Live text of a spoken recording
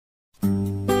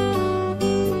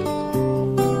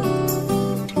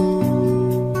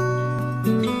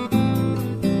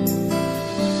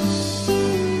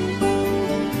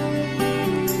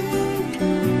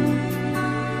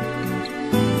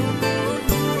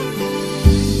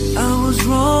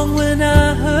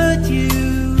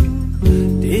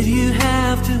Did you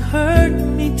have to hurt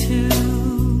me too?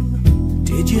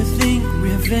 Did you think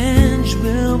revenge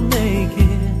will make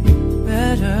it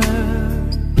better?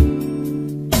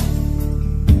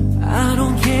 I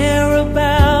don't care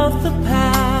about the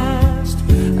past,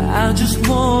 I just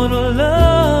want a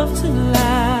love to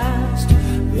last.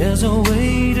 There's a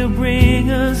way to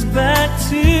bring us back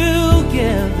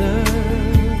together.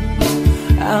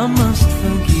 I must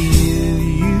forgive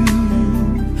you,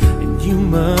 and you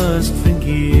must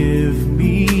forgive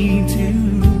me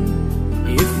too.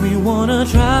 If we wanna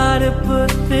try to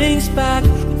put things back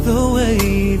the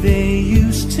way they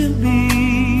used to be.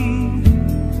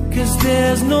 'Cause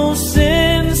there's no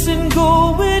sense in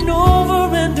going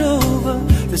over and over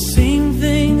the same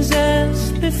things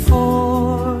as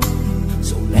before.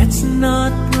 So let's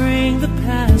not bring the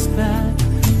past back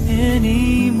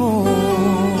anymore.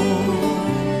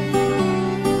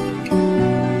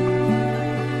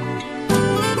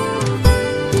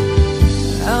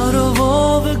 Out of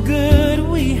all the good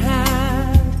we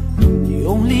had, you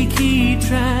only keep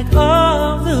track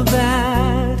of the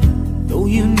bad. Though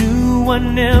you knew I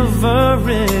never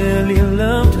really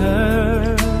loved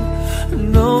her.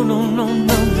 No, no, no,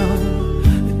 no, no.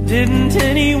 Didn't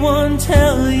anyone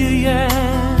tell you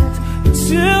yet?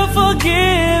 To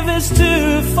forgive is to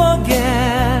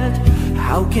forget.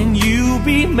 How can you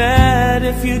be mad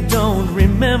if you don't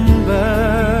remember?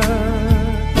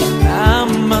 I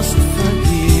must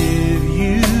forgive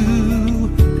you,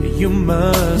 you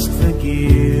must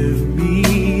forgive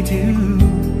me too.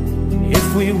 If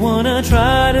we wanna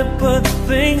try to put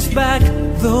things back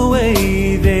the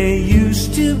way they used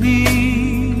to be.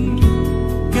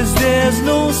 'Cause there's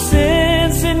no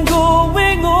sense in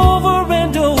going over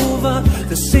and over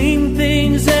the same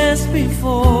things as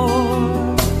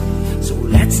before. So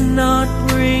let's not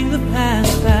bring the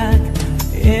past back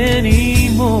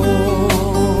anymore.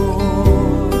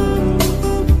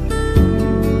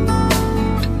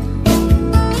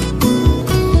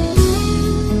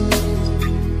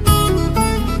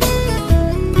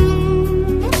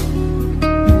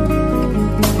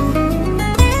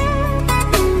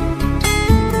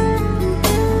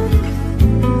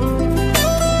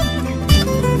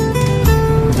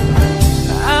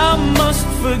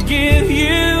 Forgive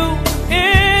you,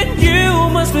 and you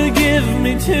must forgive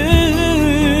me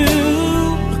too.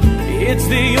 It's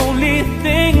the only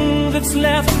thing that's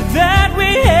left that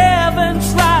we haven't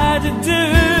tried to do.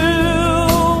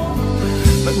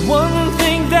 But one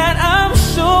thing that I'm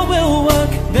sure will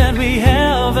work that we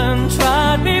haven't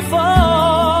tried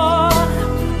before.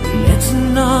 Let's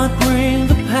not bring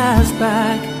the past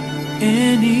back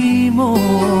anymore.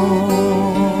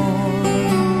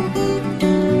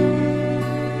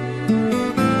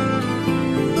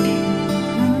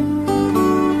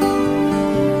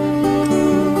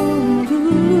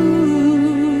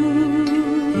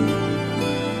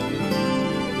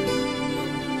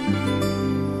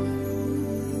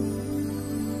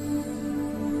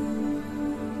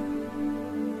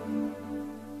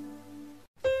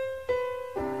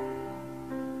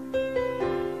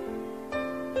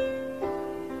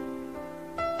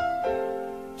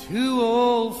 Two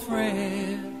old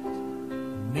friends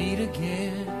meet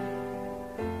again,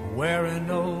 wearing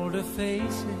older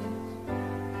faces,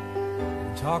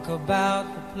 and talk about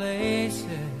the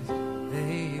places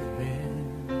they've been.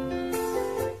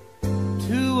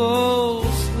 Two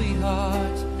old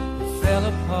sweethearts who fell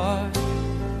apart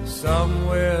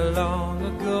somewhere long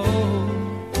ago.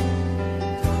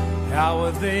 How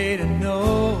were they to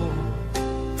know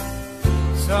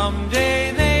someday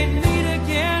they'd meet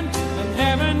again and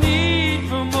have a need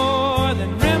for more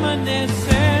than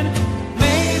reminiscing?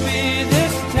 Maybe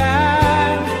this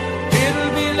time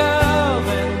it'll be love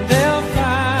and they'll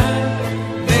find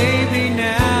maybe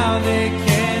now they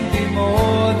can be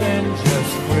more than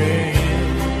just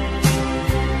friends.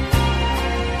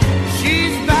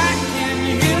 She's back in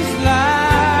his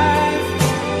life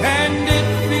and it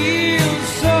feels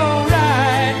so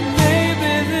right.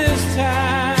 Maybe this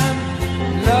time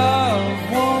love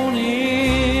won't end.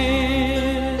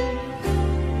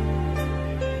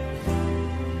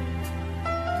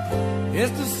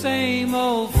 It's the same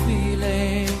old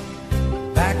feeling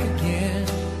back again.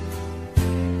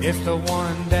 It's the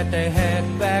one that they had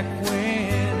back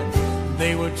when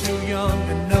they were too young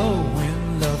to know when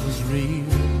love was real.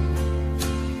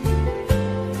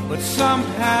 But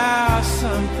somehow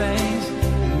some things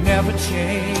never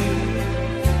change,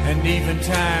 and even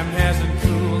time hasn't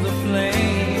cooled the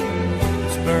flame.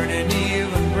 It's burning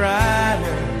even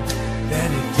brighter than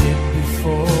it did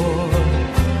before.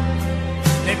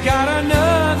 They've got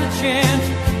another chance,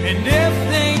 and if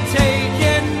they take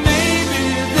it, maybe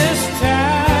this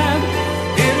time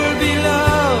it'll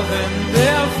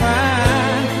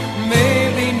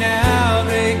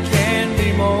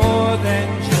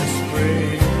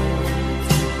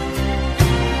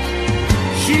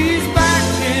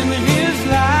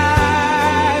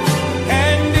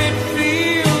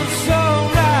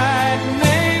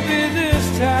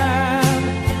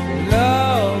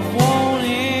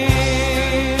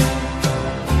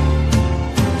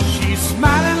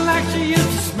smiling like she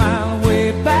used to smile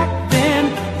way back then.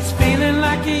 He's feeling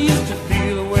like he used to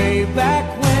feel way back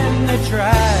when they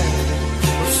tried,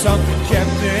 but something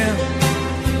kept him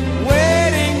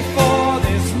waiting for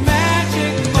this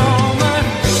magic moment.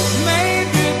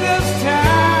 Maybe this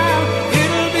time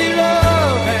it'll be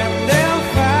love and they'll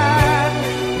find.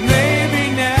 Maybe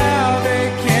now they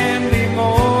can be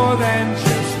more than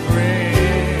just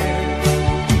friends.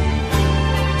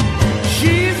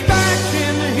 She's back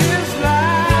in his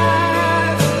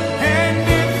life and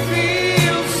it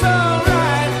feels so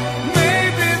right.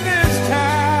 Maybe this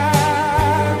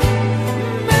time,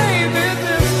 maybe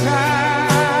this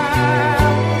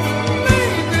time,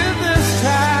 maybe this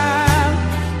time,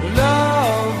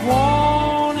 love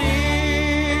won't end.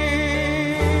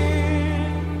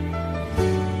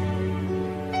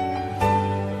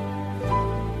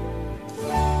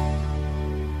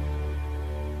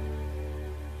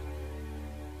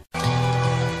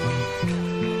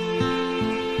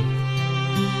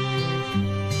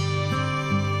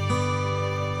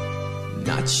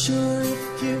 Not sure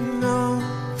if you know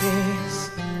this,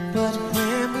 but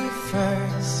when we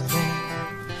first met,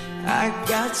 I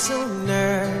got so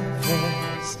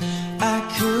nervous I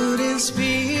couldn't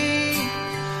speak.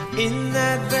 In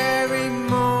that very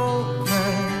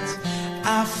moment,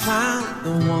 I found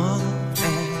the one,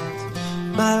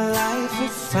 and my life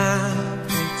had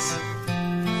found its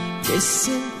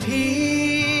missing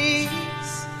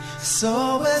piece.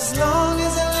 So as long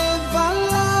as I live, I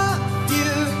love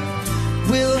you.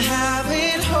 Will have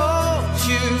it, hold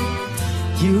you.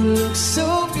 You look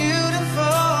so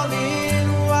beautiful in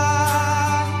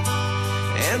white.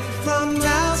 And from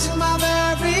now to my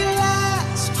very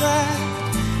last breath,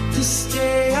 this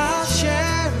day I'll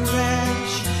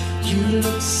cherish. You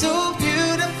look so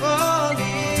beautiful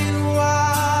in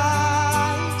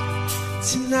white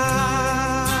tonight.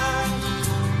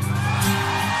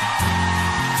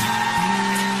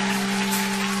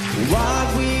 What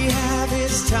we have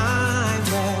is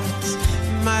timeless.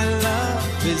 My love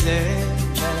is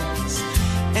endless.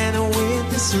 And with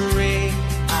this ring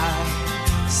I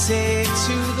say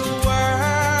to the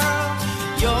world,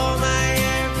 you're my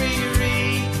every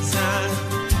reason.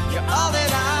 You're all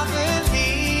that I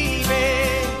believe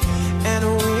in. And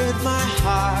with my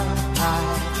heart I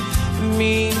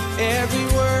mean every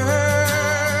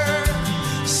word.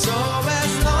 So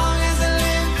as long as I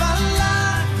live, I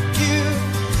love you.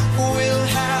 Will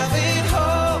have it,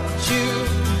 hold you.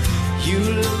 You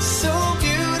look so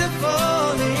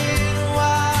beautiful in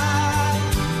white.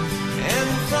 And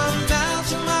from now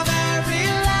to my very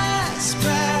last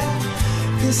breath,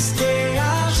 this day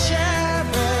I'll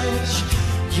cherish.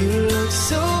 You look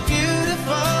so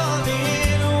beautiful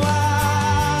in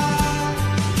white.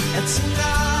 And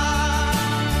tonight,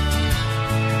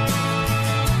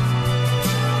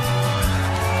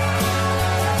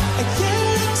 you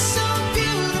look so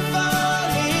beautiful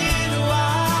in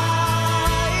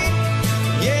white.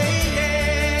 Yeah,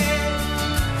 yeah.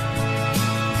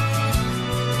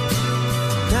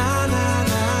 Na na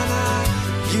na na.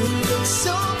 You look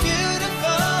so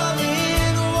beautiful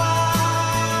in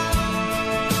white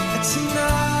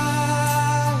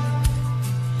tonight.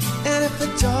 And if a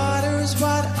daughter is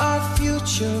what our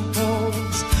future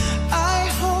holds, I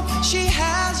hope she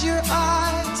has your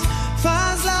eyes,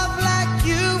 finds love like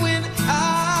you and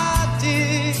I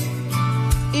did.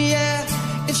 Yeah,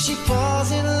 if she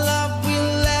falls in love,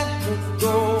 we'll let her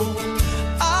go.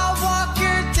 I'll walk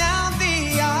her down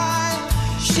the aisle.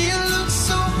 She looks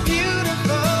so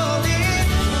beautiful in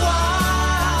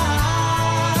white.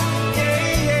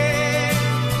 Yeah, yeah.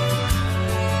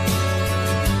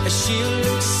 She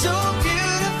looks so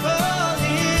beautiful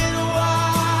in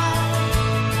white.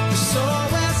 So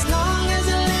as long as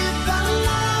I live, I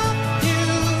love you.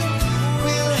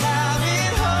 We'll have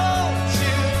it, hold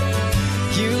you.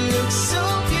 You look so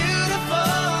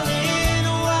beautiful in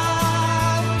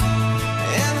white.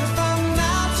 And from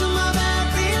now to my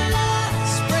very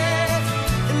last breath,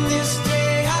 and this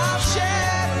day I'll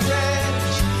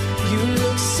cherish. You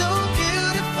look so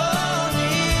beautiful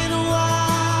in white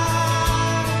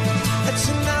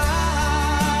tonight.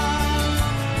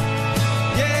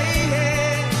 Yeah,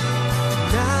 yeah.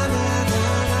 Na na na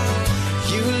na.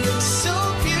 You look so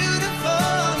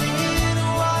beautiful in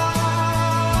white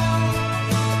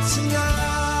tonight.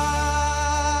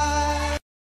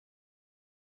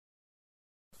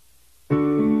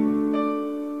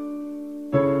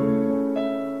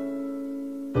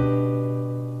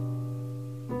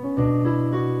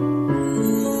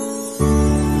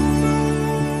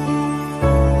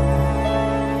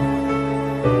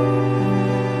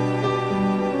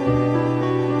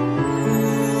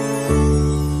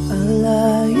 I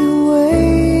lie awake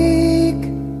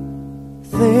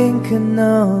thinking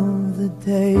of the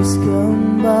days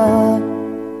gone by,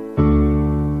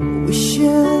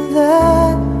 wishing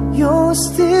that you're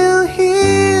still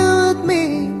here with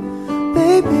me,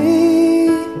 baby.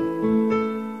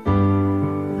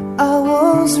 I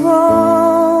was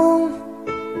wrong,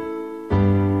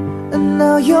 and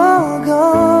now you're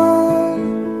gone.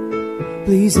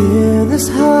 Please hear this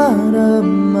heart of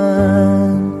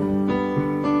mine.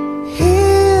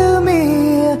 Hear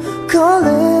me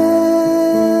calling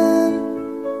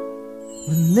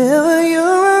whenever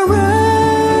you're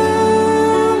around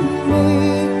me.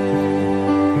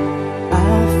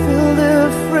 I feel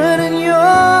different in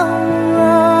your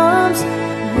arms,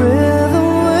 with the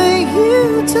way you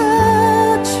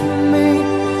touch me.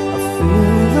 I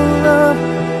feel the love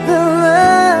that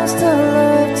lasts a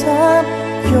lifetime.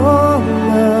 Your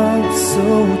love so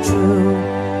true,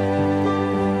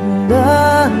 and I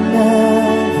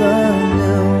never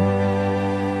knew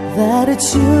that it's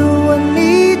you I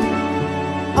need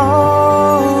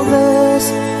all this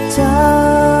time.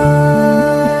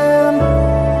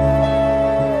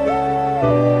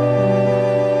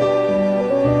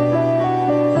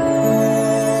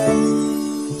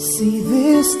 See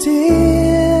these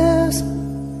tears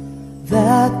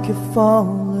that keep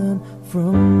falling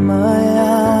from my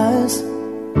eyes,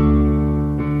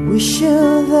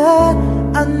 wishing that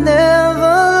I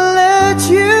never let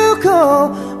you go,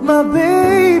 my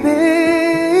baby.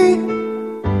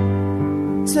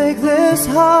 Take this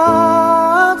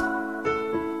heart,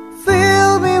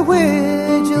 fill me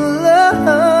with your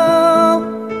love.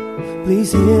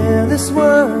 Please hear these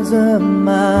words of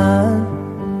mine.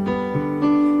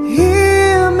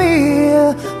 Hear me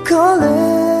calling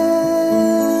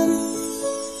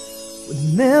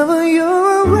whenever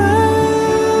you're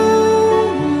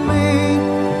around me.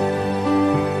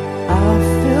 I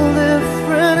feel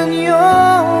different in your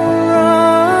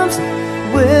arms,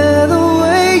 with the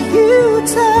way you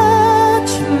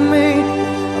touch me.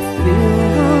 I feel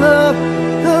the love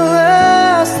that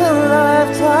lasts a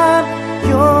lifetime.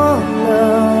 Your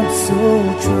love so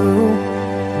true,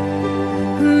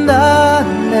 and I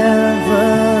never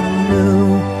knew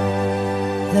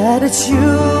that it's you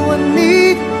I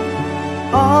need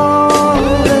all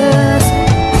this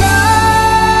time.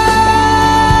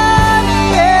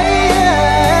 Yeah,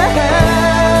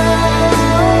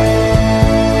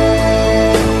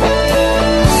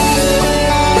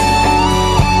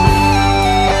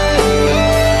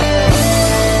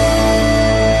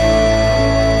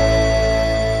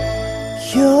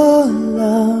 your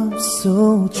love so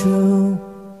true,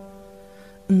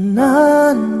 and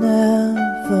I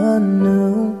never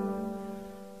knew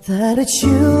that it's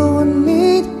you I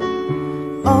need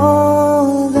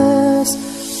all this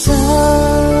time.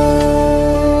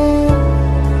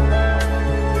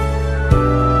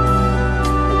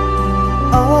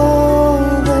 All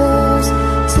this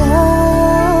time.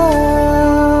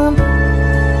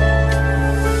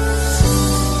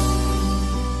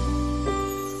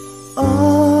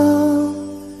 All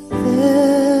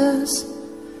this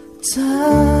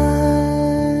time.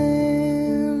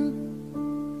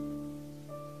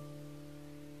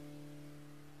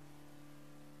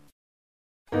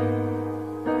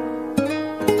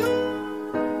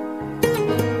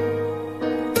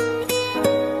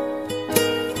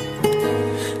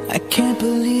 I can't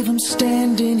believe I'm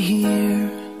standing here,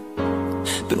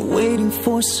 been waiting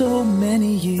for so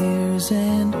many years,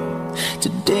 and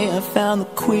today I found the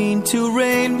queen to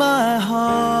reign my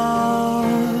heart.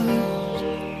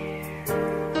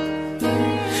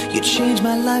 You changed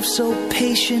my life so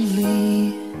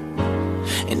patiently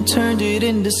and turned it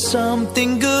into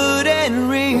something good and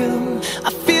real.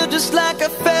 I feel just like I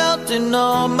felt in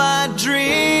all my dreams.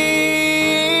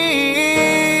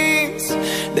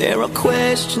 There are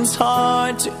questions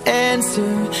hard to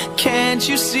answer, can't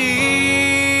you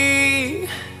see?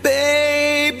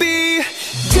 Baby,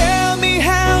 tell me,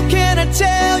 how can I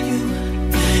tell you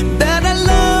that I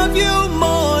love you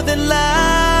more than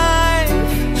life?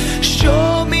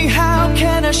 Show me, how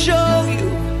can I show you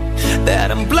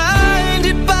that I'm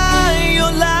blinded by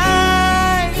your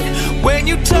light? When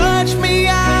you touch me,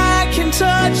 I can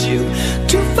touch you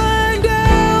to find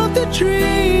out the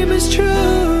dream is true.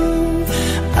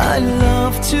 I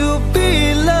love to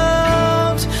be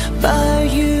loved by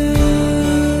you.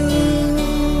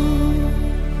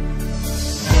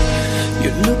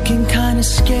 You're looking kinda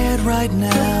scared right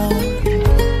now.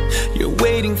 You're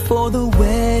waiting for the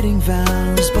wedding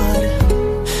vows, but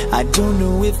I don't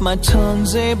know if my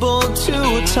tongue's able to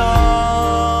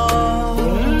talk.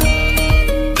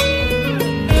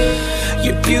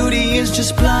 Your beauty is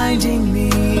just blinding me,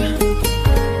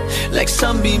 like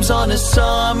sunbeams on a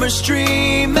summer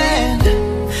stream, and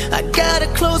I gotta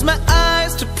close my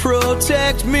eyes to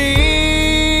protect me.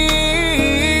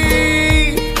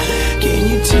 Can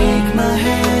you take my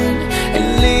hand and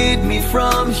lead me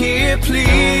from here, please?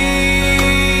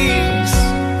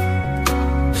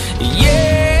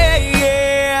 Yeah,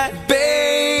 yeah,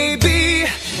 baby.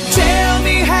 Tell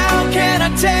me, how can I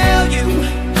tell you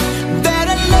that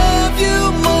I love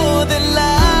you more than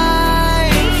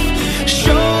life?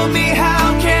 Show me,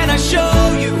 how can I show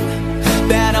you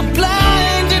that I'm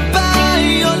blinded by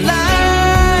your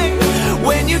light?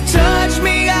 When you touch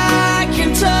me, I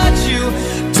can touch you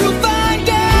to find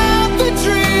out the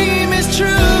dream is true.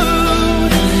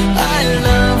 I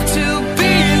love to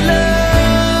be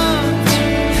loved.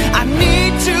 I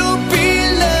need to be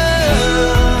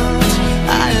loved.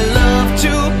 I love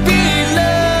to be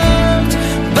loved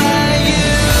by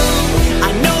you.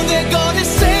 I know they're gonna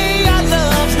say our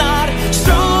love's not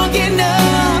strong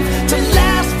enough to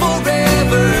last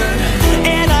forever,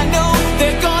 and I know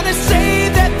they're gonna say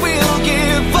that we'll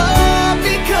give up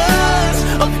because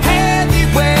of heavy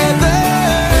weather.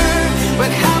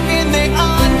 But how can they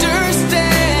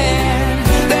understand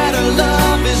that our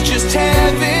love is just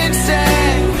heaven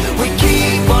sent? We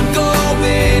keep on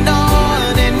going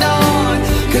on and on,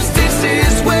 'cause this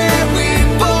is where we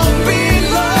both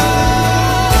belong.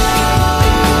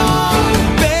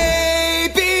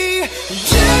 Baby,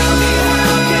 tell me,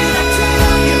 how can I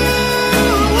tell you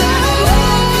that I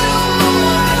love you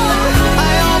more?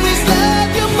 I always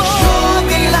love you more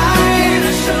than life.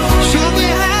 Show me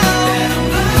how that I'm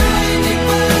blinded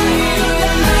by your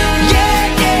light. Yeah,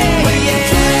 yeah, yeah. When you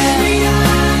touch me,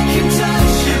 I can touch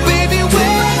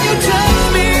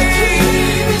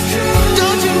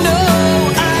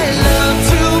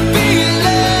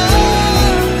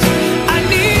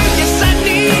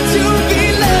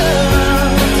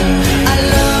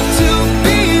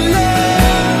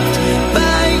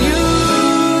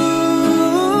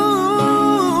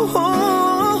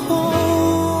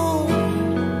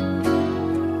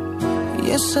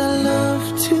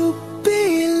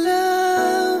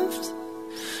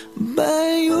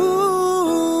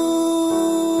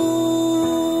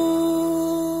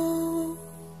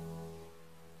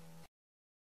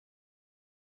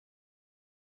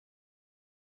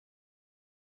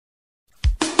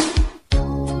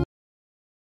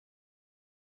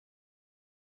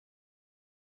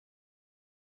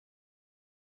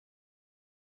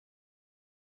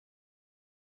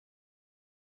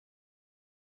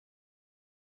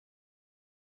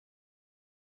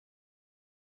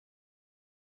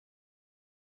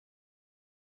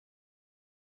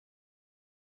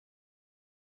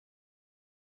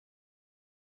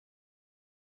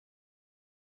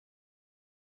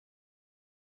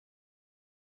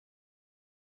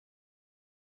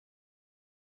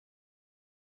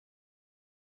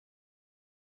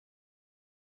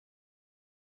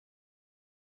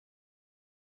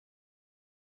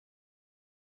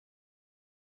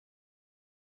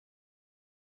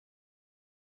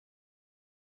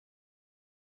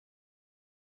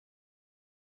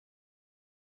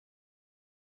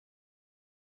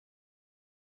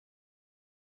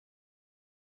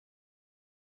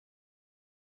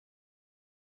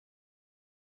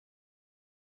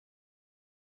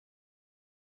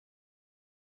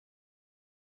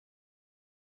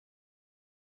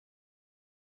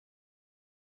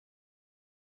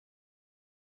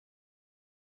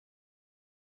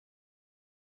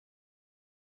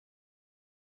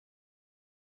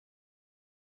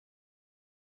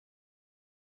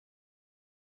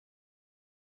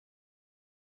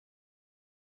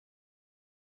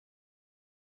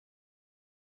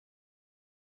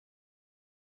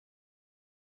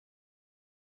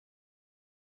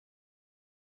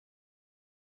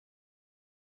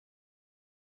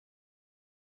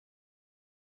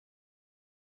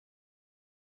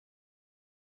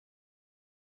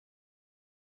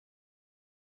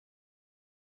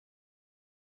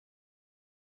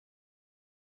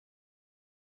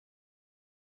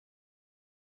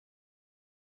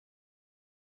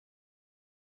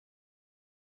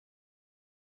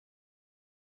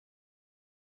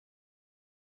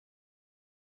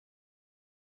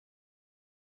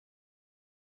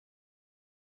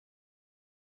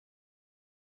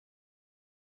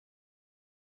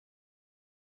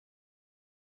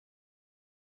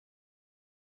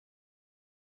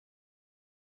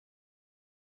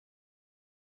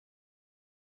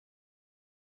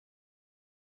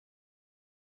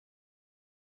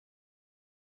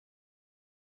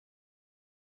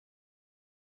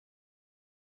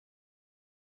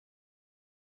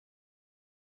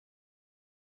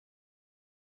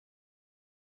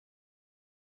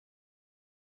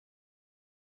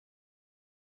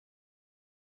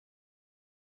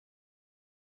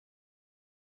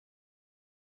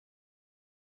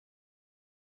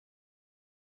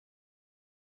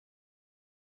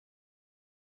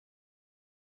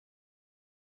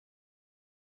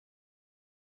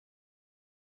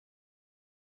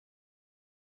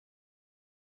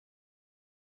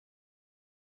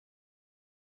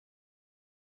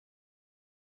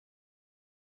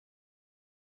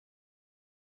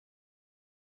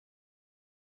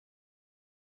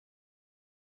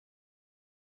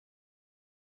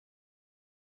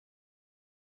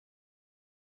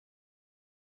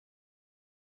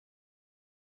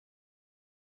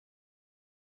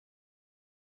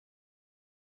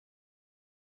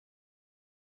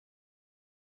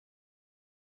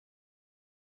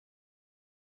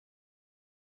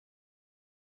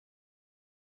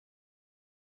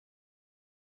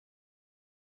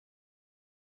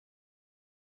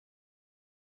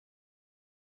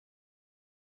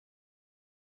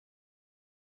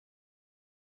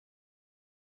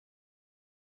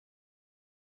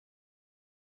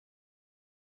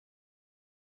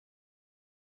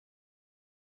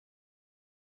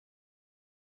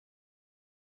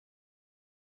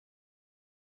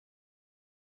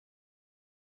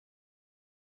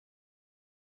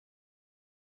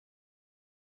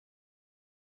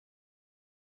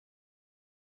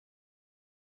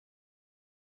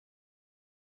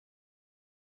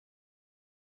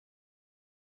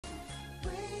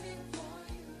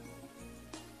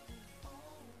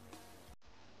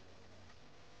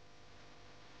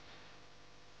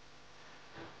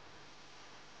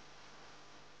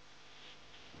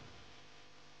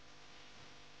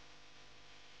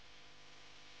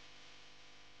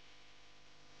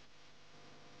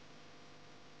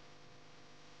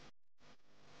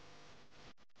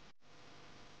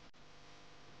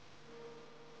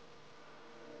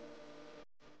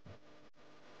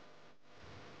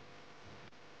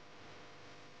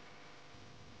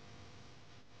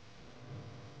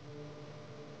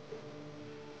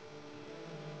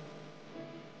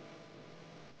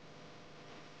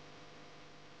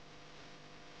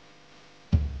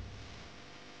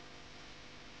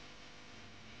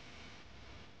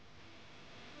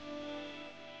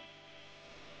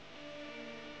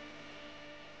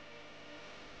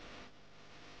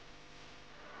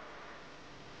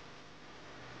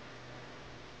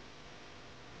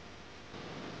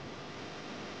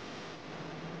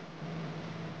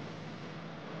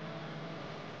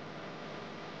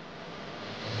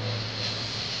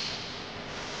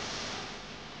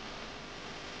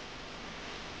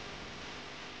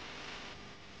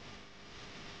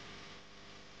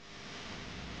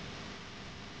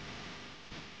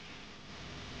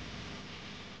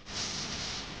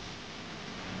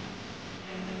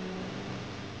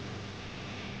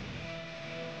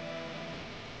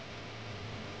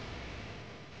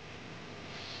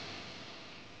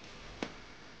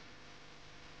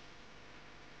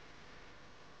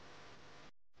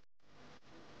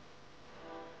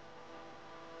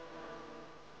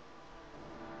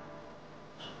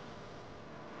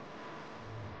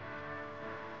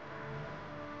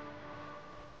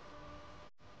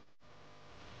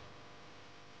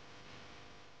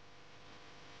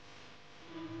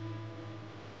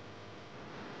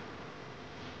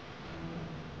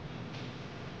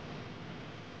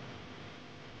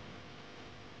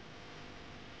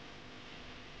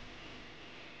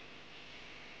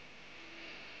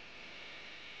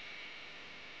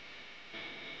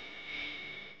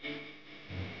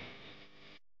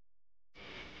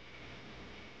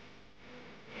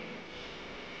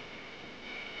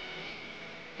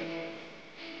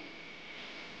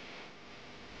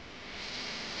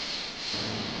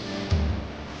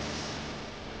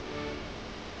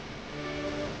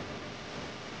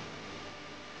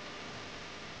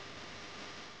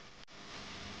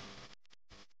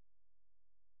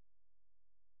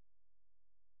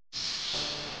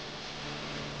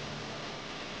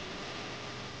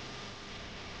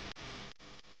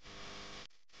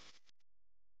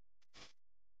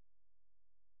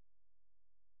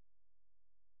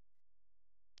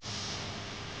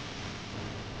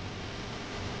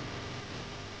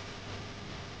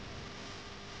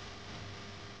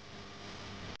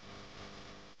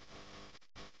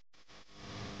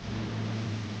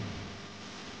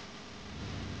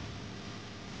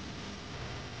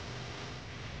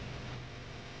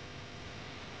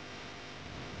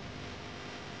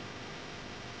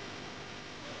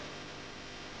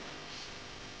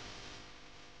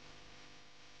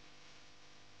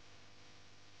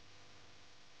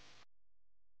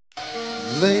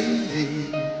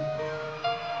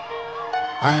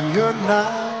I'm your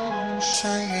knight in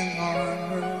shining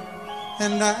armor,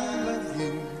 and I love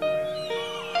you.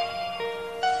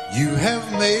 You have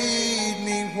made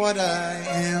me what I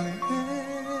am.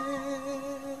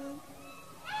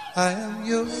 I am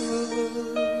yours.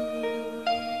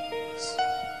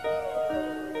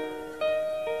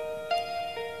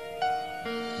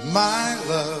 My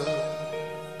love,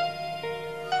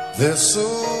 there's so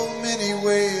many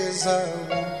ways I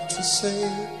want to say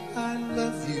I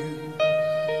love you.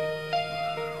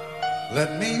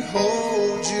 Let me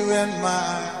hold you in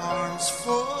my arms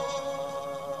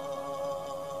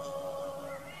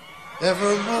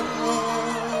forevermore.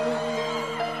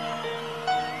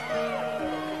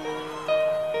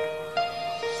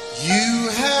 You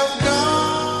have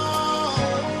gone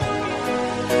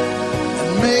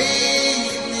and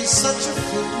made me such a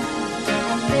fool.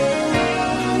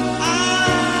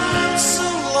 I'm so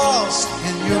lost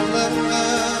in your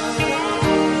love.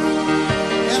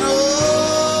 And oh,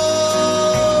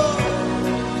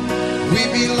 we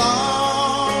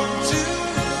belong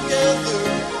together.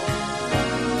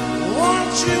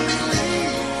 Won't you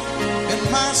believe in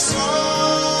my song?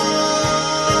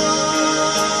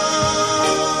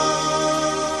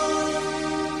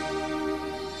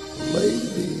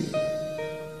 Lady,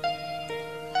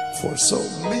 for so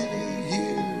many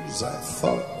years I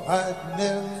thought I'd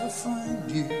never find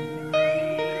you.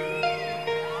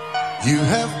 You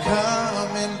have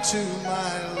come into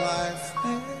my life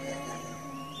and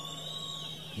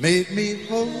made me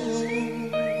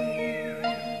whole.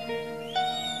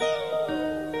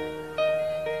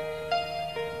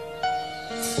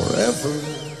 Forever,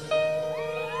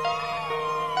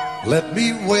 let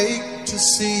me wake to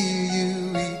see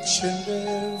you each and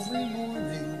every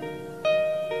morning.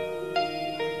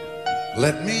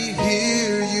 Let me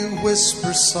hear you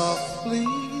whisper softly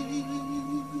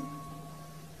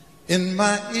in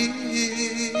my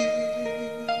ear.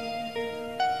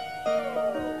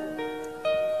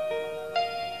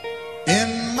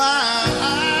 In my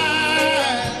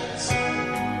eyes,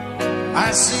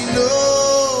 I see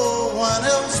no one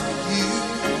else but you.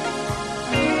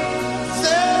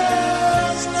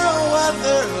 There's no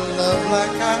other love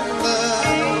like I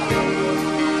love.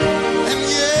 And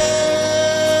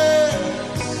yes,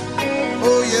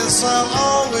 oh yes, I'll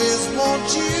always want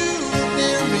you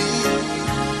near me.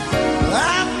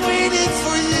 I've waited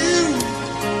for you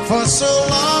for so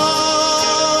long.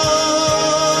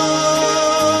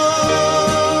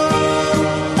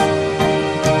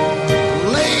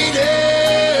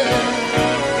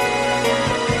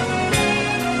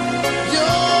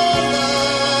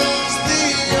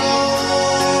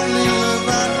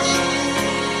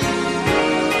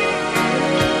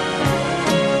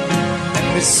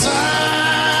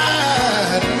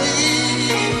 Beside me.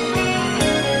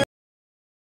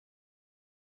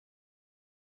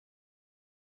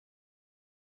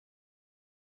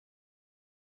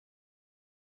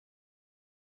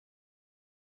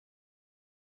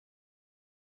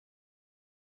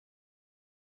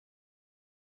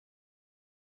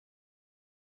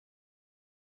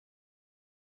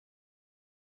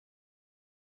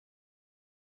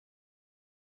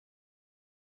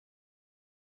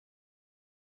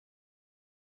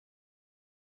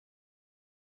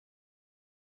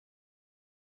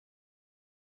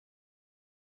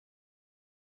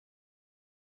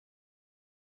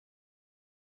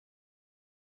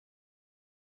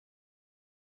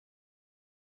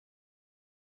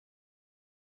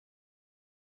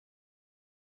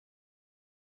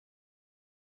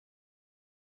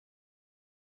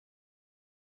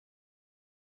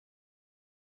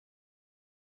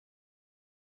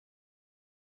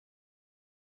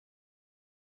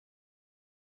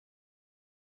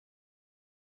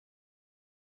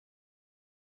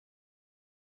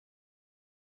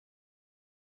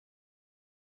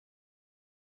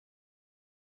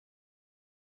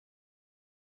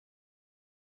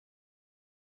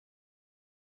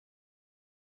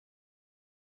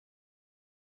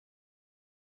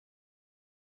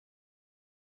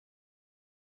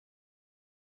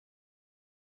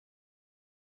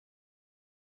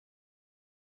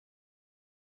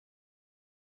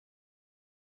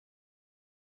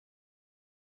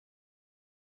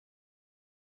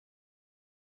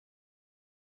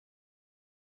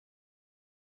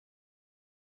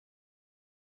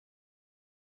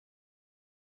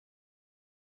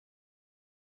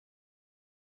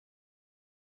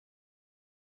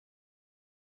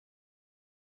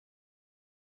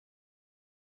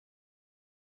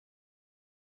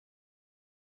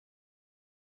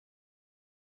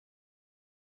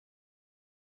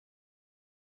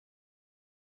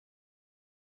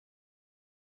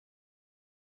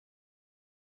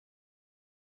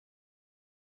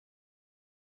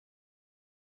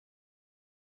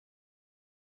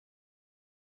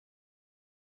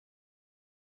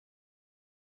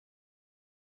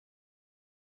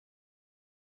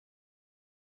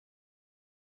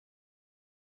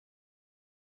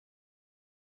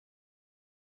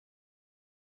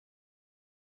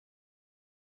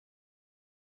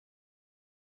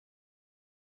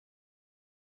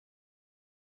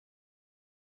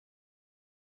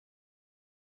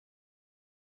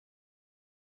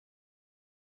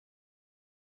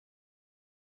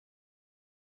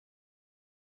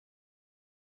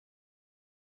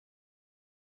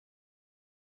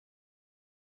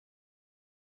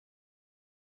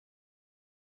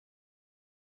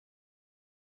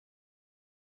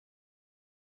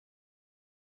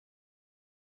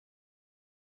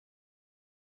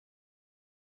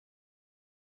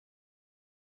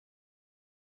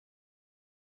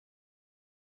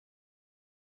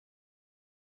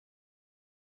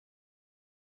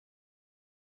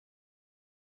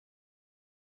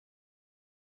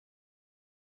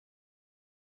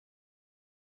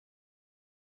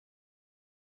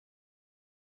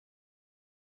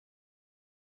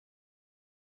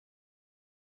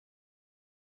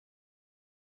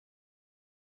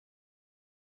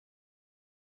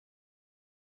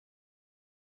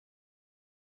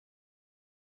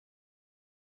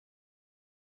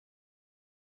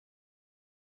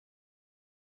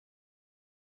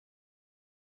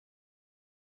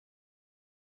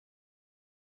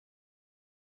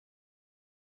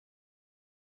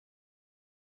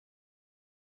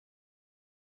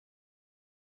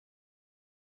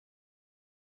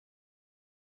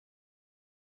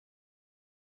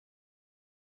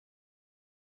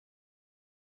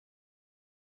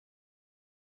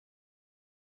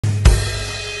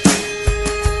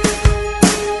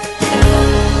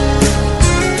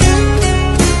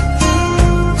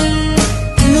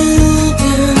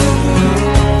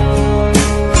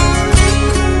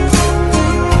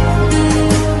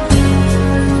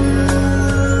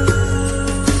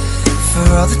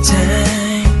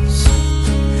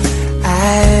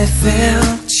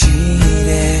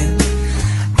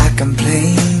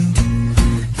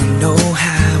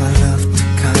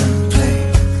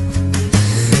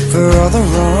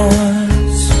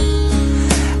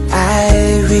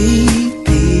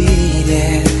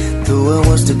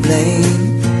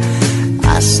 rain,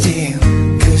 I still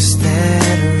curse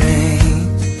that rain.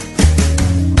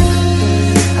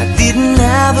 I didn't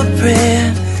have a prayer,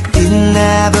 didn't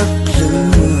have a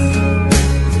clue,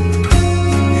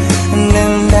 and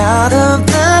then out of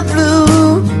the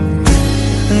blue,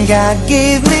 God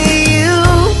gave me you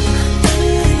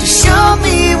to show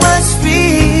me what's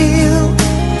real.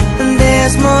 And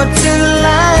there's more to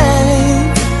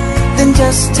life than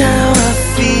just how I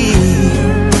feel.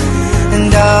 And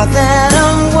all that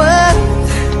I'm worth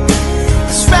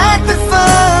is right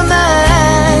before my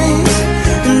eyes.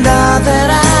 And all that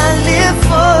I live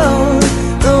for,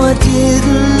 though I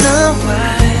didn't know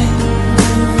why,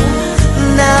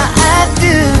 now I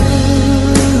do.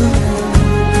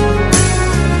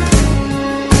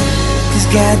 'Cause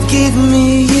God gave me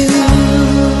you.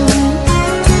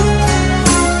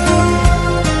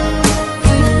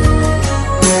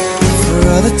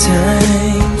 Other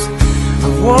times I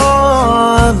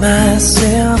wore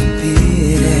myself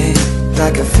beating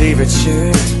like a favorite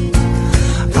shirt,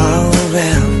 all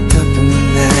wrapped up in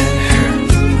that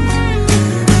hurt.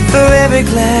 For every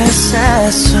glass I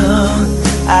saw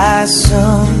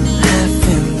half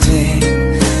empty.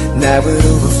 Now it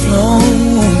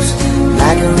overflows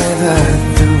like a river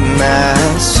through my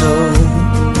soul.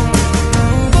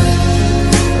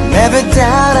 From every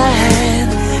doubt I had,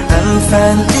 I'm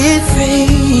finally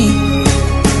free,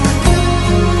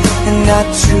 and I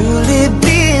truly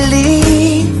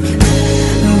believe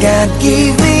God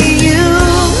gave me you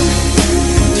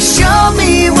to show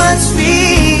me what's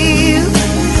real.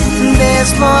 And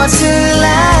there's more to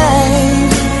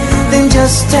life than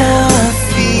just how I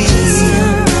feel.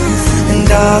 And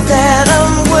all that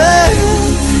I'm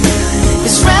worth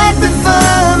is right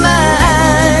before my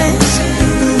eyes.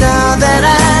 And all that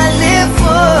I live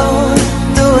for,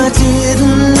 though I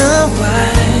didn't know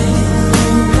why,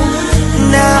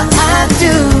 now I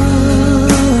do.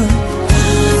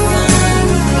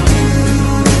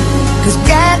 'Cause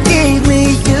God gave me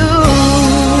you.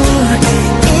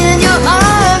 In your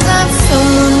arms I'm so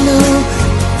new,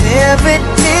 every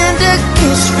tender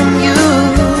kiss from you.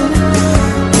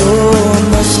 Oh, I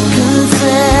must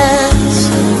confess,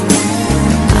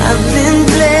 I've been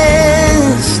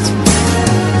blessed.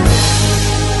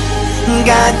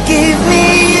 God gave me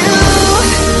you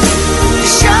to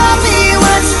show me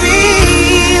what's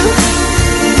real.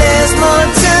 There's more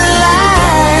to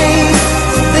life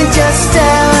than just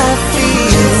how I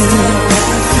feel.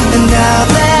 And now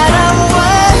that I'm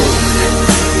worth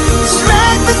is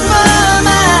right before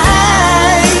my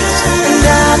eyes. And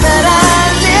now that I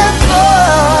live for,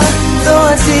 though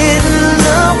I didn't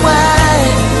know why,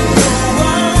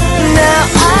 now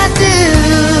I do.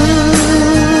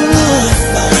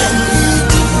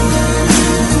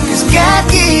 God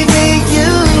gave me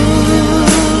you.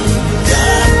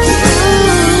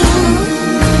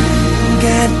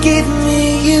 God gave me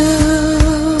you.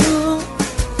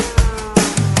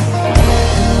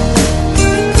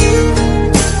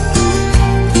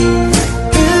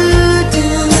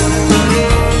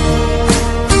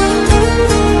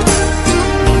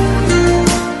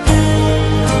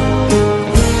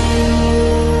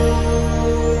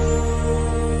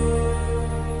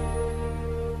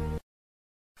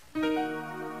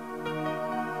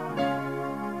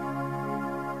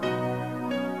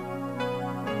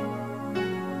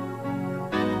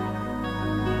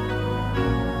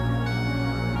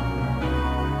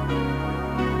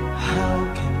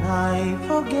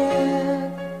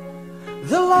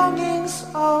 The longings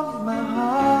of my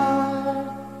heart,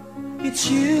 it's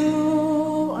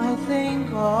you I think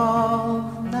of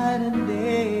night and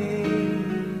day.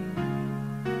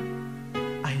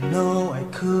 I know I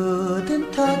couldn't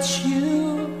touch you,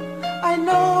 I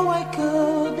know I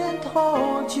couldn't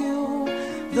hold you,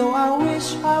 though I wish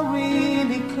I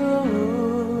really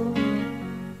could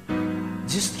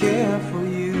just care for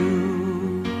you.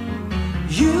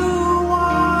 You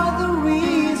are the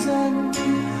reason,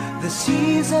 the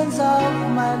seasons of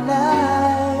my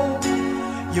life.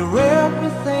 You're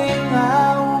everything I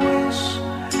wish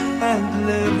and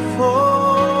live for.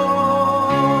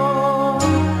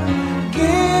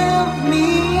 Give me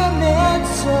an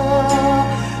answer,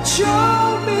 show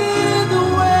me the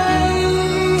way.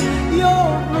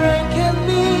 You're breaking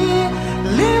me,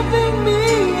 leaving me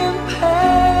in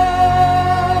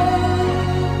pain.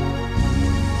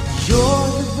 You're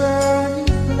the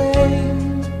burning flame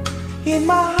in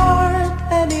my heart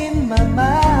and in my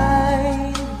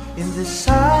mind. In the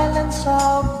silence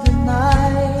of the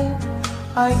night,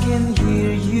 I can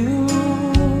hear you.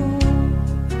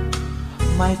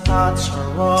 My thoughts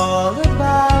are all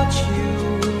about you,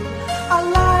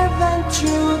 alive and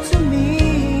true to me.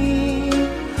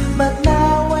 But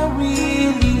now I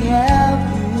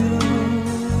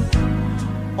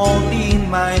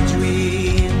my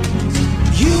dreams.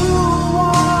 You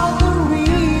are the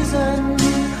reason,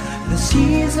 the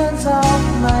seasons of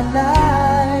my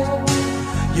life.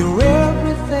 You're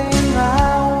everything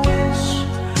I wish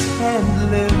and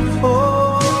live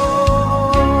for.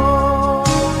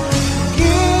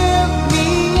 Give me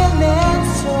an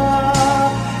answer,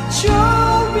 show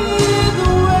me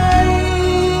the way.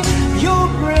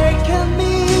 You're breaking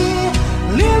me,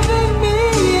 leaving me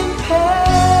in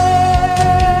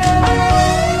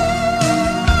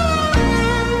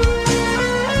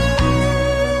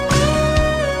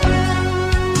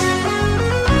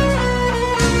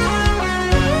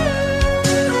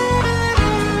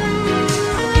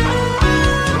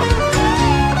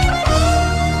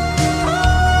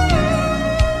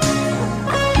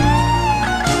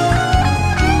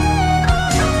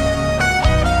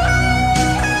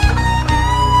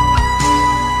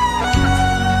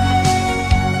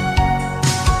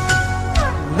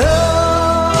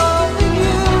loving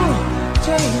you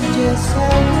changes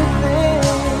everything.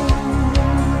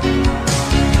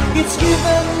 It's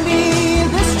given me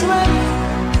the strength,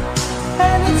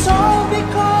 and it's all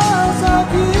because of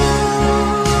you.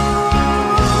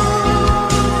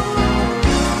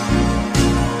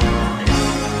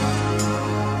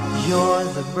 You're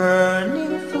the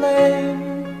burning flame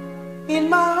in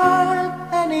my heart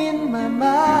and in my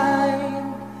mind.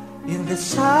 In the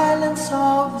silence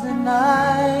of the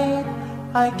night,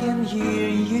 I can hear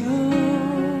you.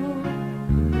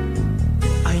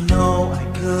 I know I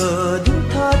couldn't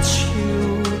touch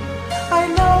you, I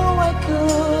know I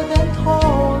couldn't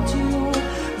hold you,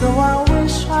 though I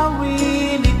wish I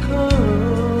really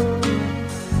could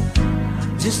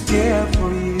just care for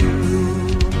you.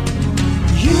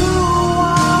 You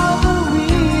are the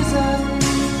reason,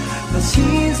 the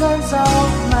seasons of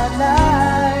my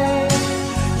life.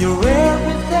 You're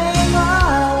everything I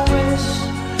wish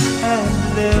and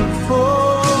live for.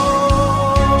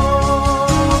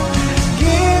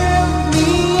 Give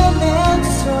me an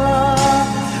answer,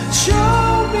 show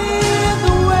me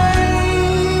the way.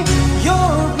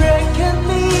 You're breaking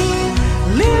me,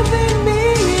 leaving me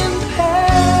in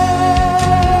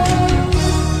pain.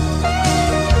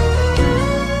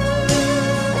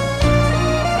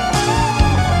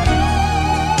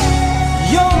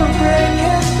 You're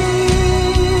breaking me,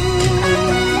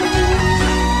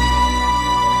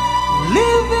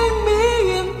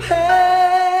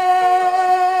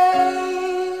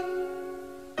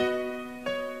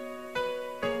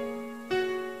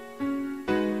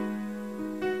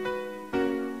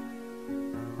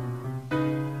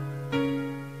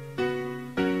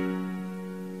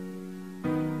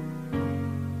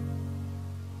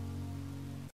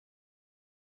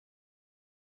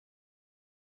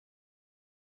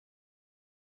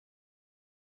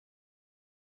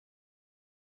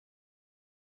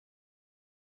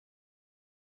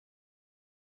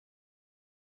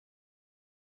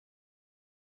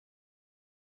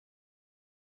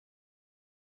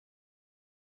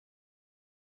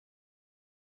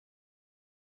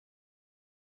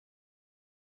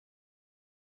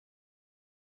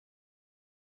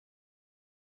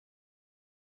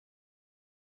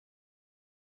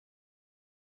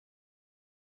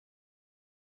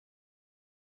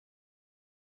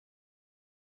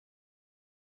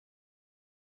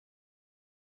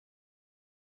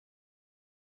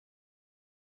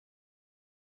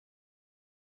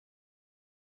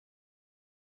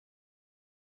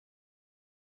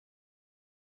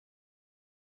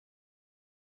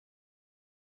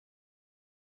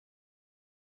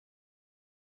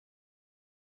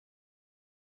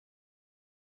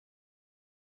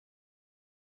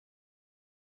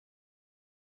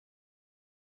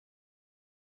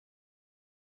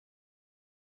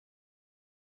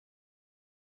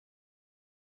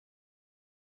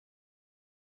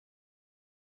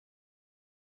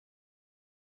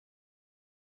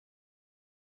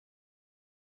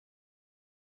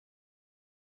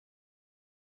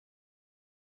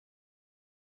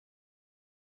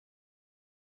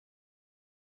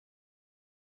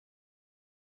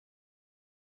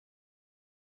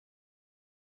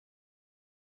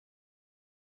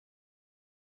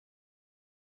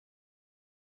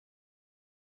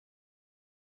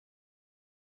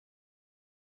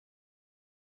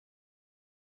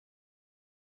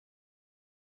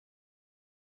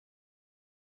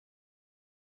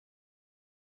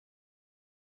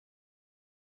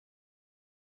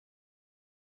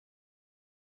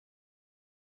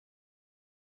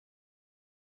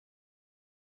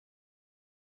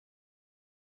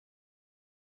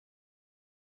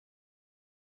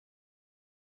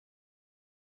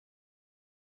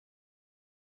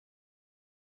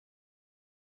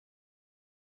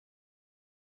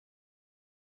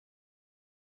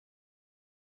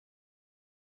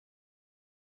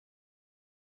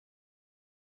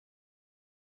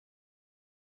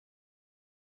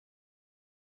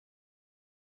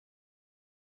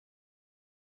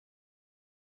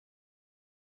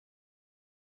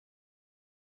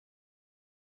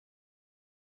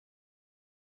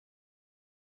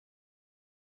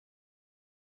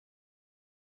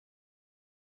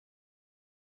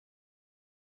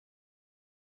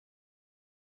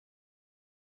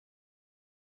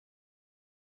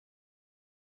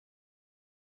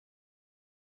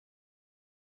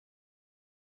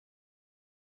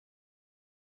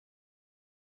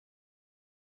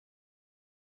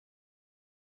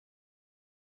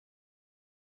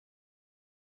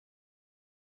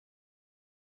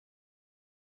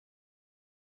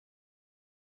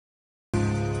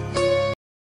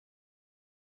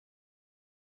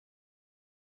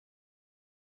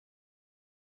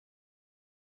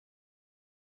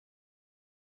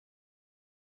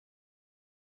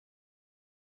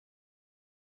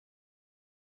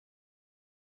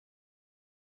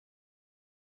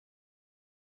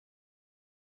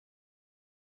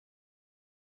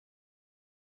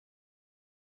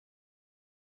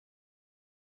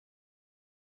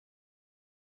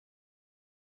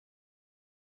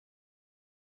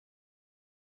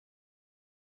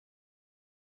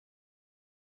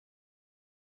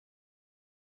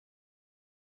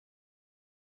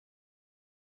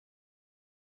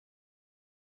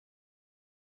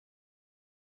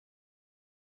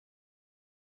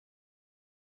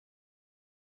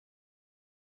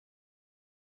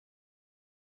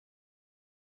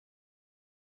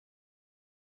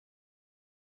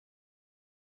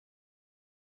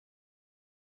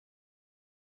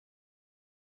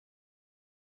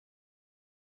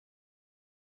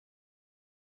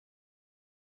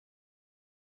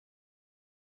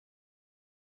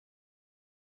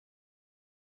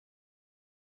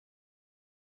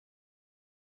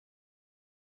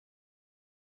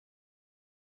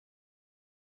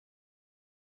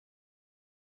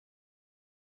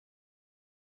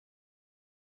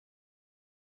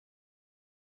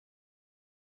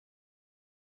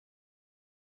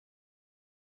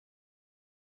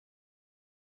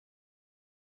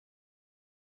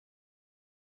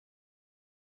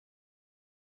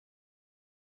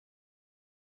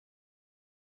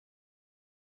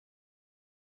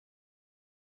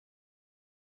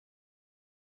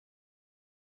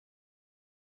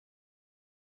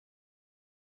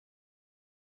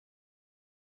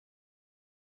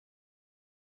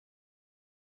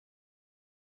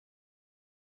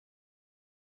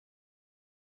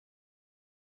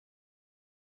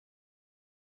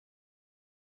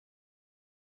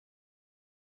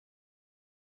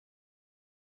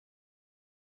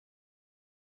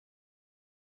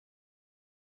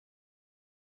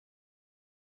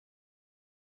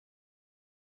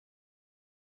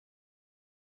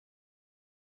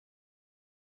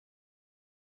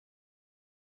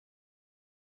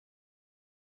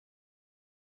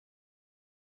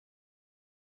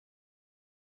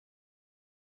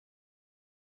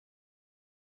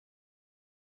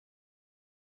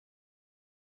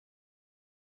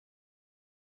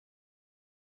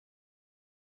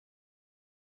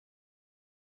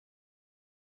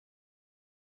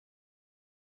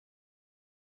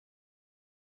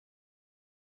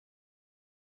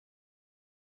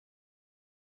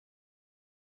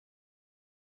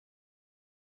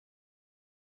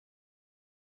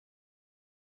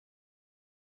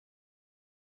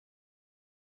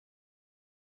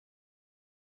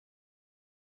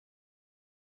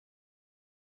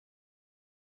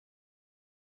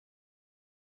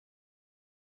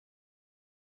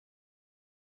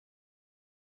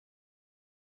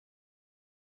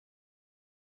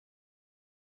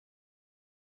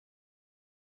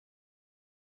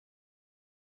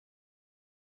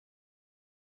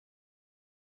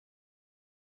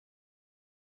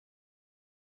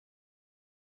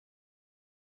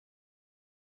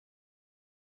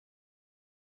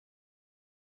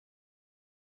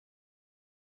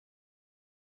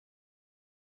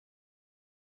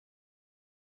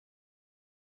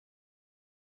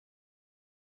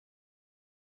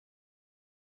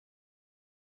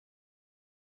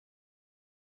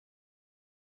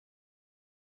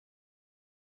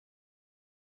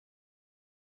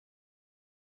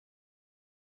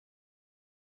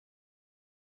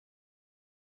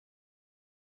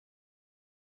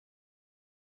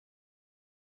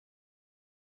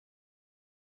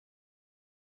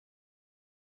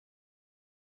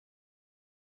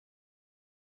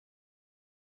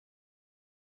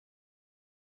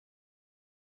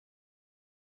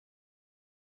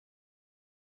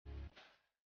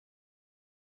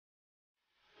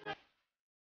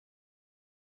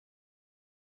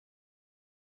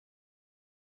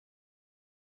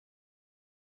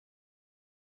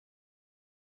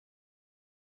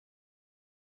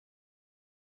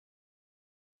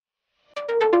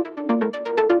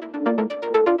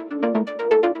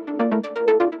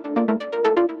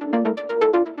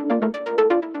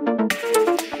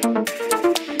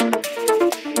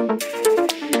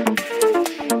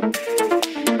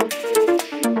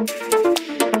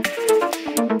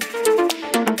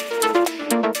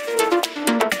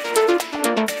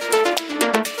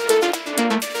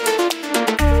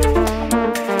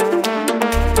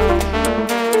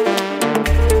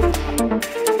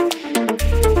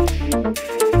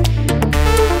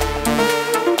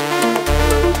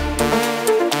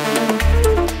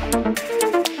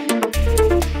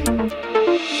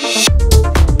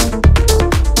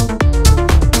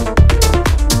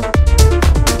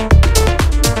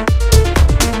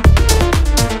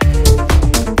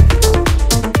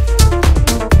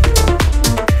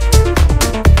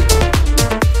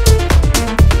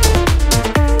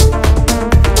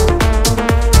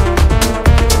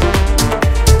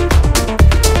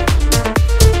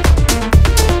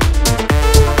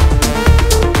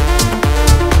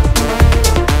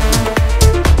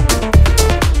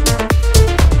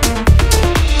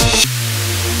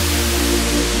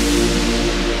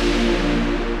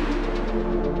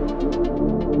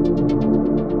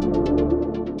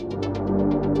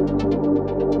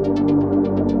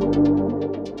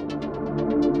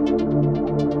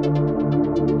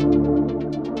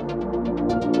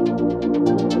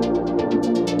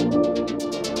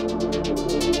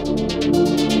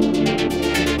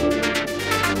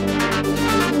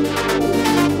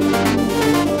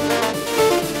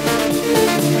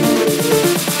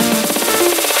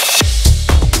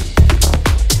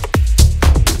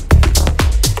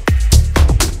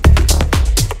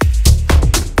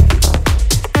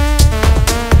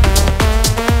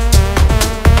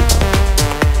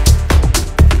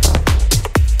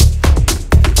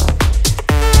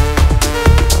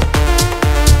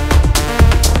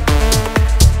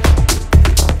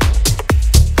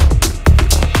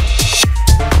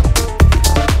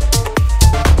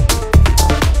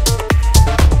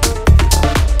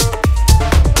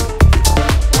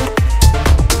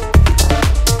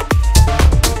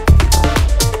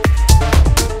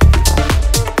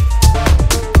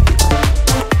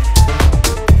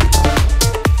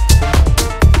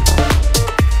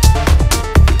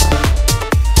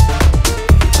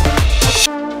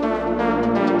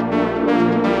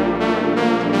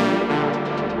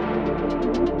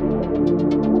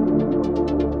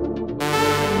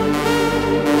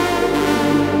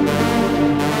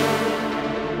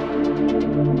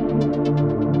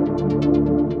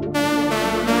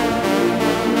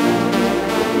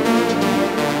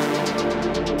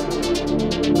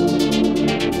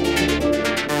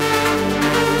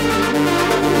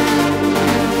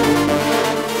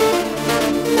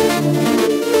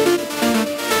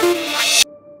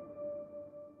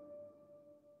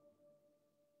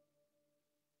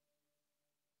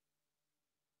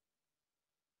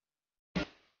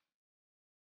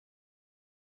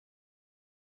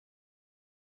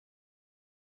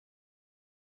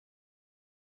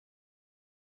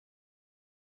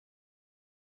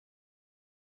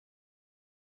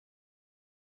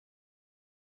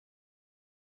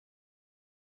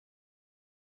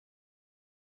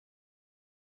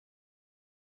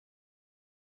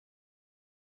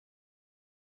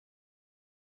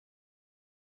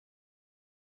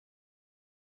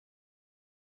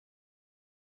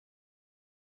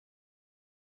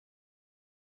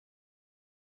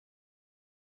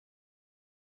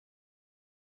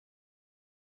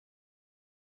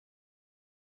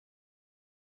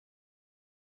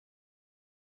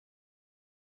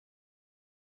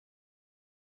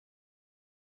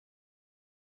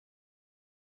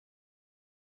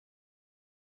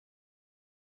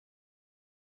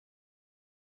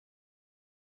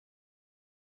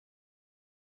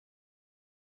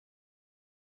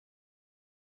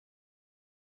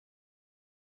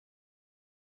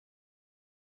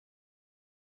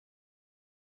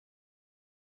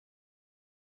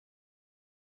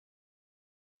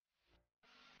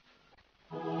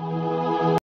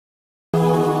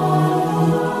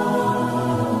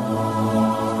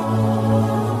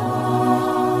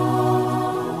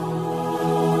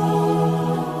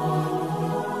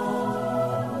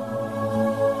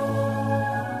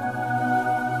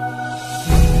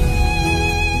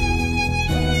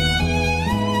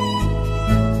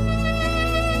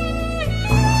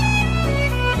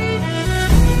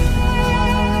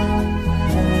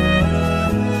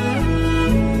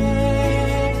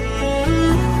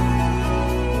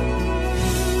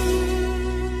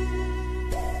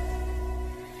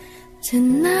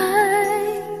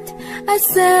 Tonight I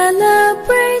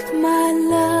celebrate my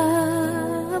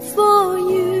love for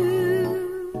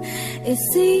you. It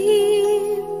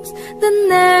seems the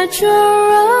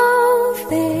natural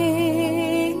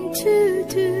thing to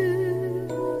do.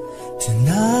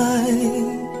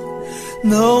 Tonight,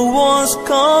 no one's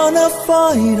gonna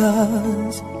fight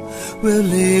us. We'll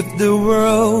leave the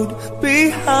world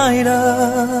behind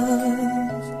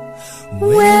us.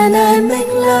 When I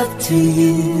make love to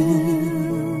you,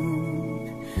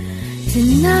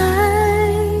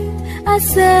 tonight I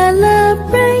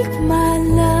celebrate my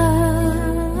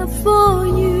love for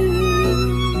you,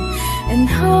 and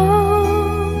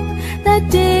hope that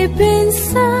deep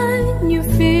inside you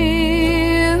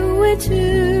feel it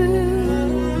too.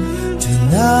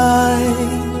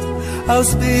 tonight our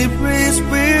spirits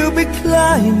will be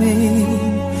climbing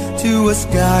to a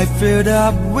sky filled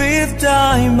up with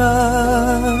diamonds.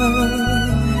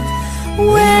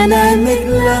 When I make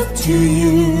love to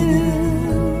you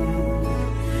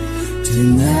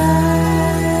tonight,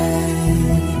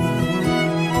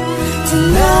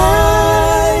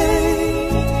 tonight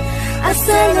I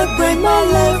celebrate my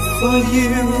love for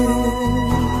you,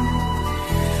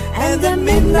 and the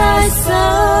midnight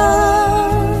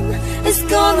sun is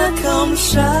gonna come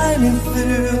shining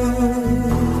through.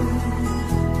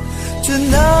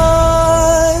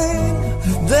 Tonight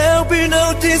there'll be no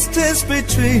distance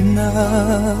between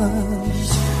us.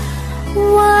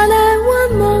 What I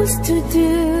want most to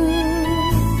do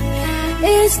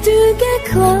is to get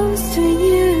close to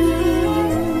you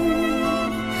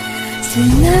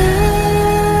tonight.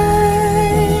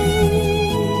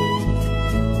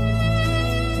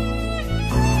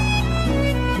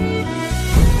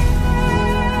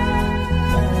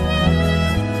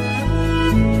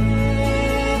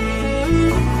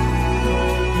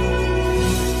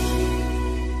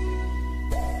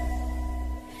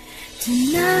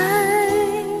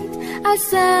 Tonight I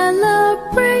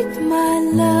celebrate my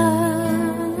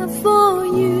love for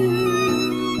you,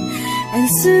 and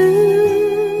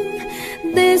soon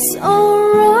this old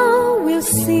road will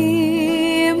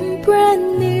seem brand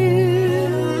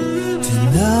new.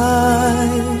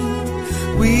 Tonight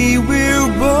we will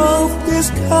both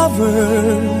discover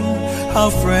how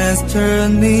friends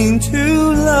turn into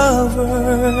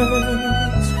lovers.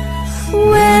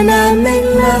 When I make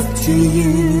love to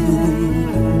you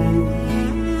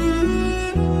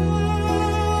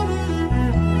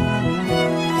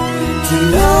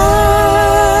tonight,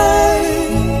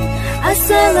 I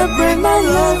celebrate my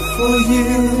love for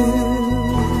you,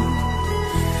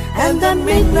 and the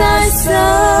midnight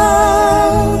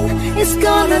sun is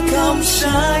gonna come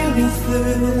shining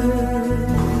through.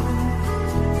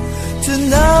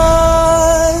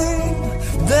 Tonight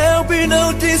there'll be no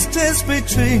distance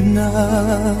between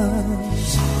us.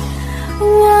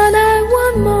 What I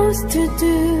want most to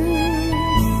do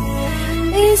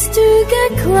is to get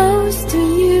close to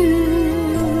you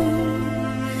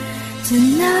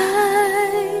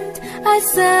tonight. I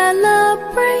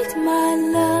celebrate my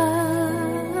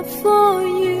love for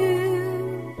you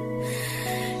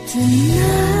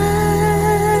tonight.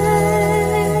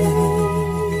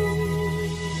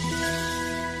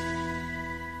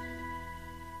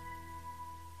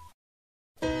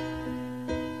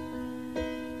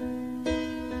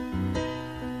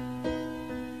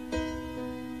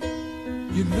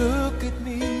 You look at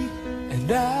me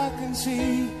and I can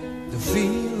see the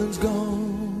feeling's gone.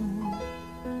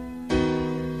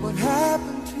 What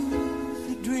happened to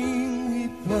the dream we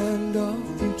planned our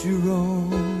future on?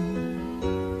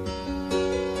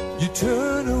 You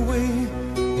turn away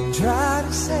and try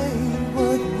to say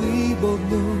what we both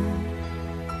know,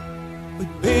 but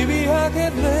baby I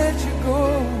can't let you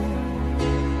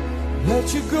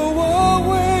go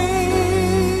away.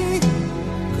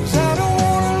 'Cause I don't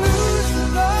wanna lose your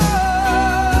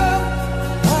love.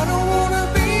 I don't wanna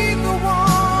be the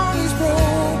one who's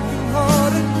broken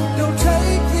hearted. Don't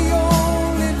take the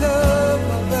only love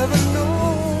I've ever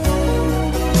known.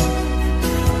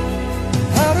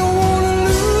 I don't wanna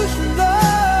lose your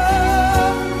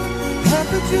love. How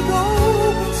could you go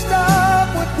and stop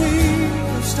what we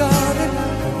have started?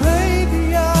 Baby,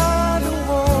 I don't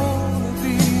wanna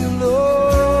be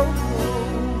alone.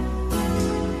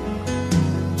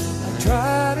 I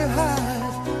try to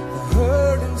hide the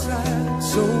hurt inside,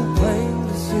 so plain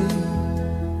to see.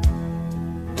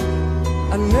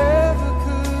 I never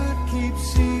could keep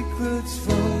secrets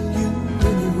from you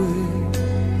anyway.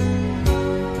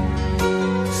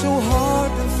 So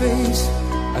hard to face,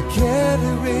 I can't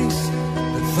erase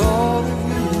the thought of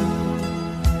you.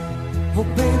 Oh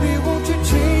baby, won't you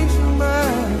change your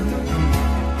mind?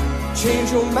 Change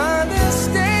your mind and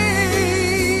stay.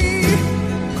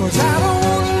 'Cause I don't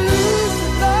wanna lose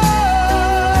your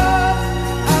love.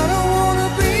 I don't wanna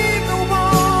be the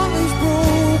one who's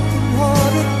broken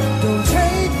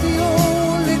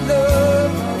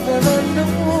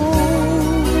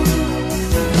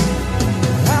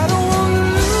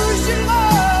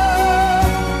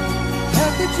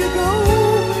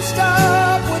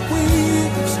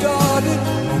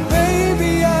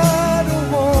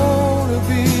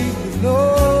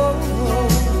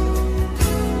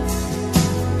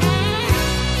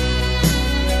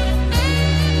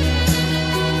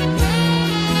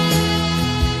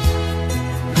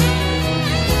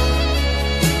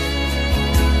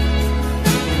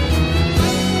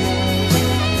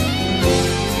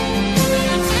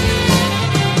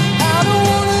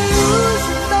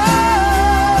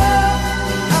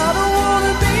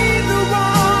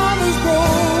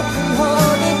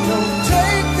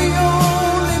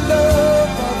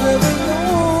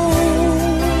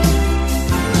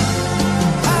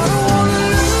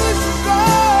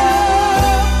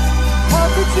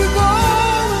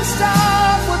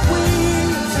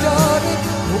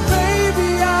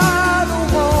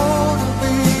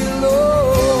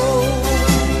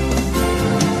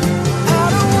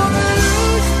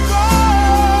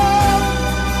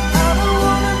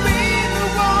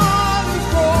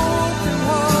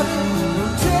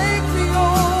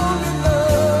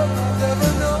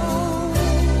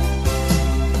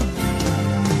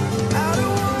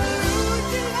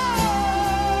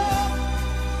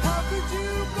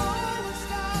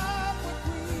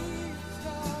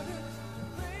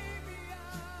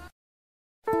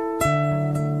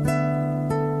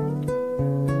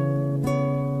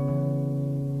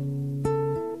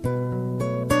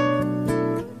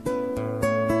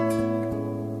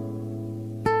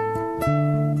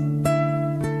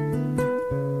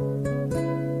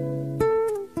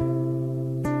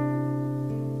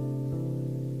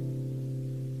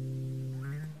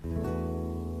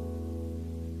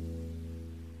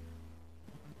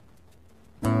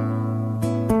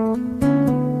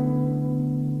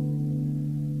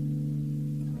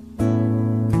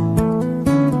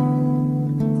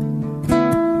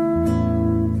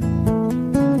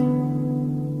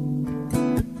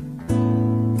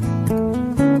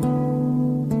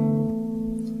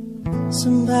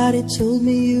Somebody told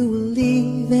me you were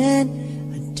leaving,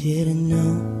 I didn't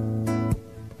know.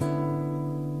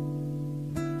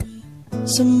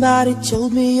 Somebody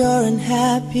told me you're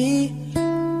unhappy,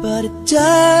 but it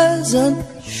doesn't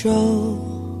show.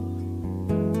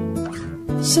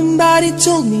 Somebody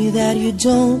told me that you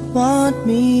don't want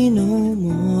me no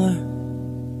more.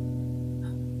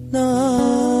 No.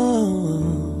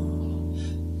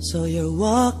 So you're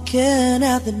walking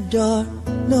out the door.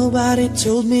 Nobody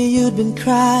told me you'd been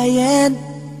crying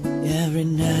every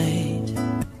night.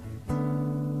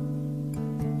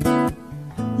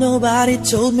 Nobody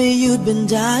told me you'd been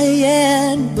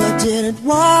dying, but didn't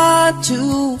want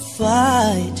to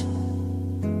fight.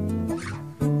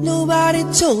 Nobody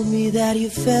told me that you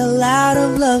fell out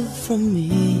of love from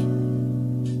me.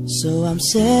 So I'm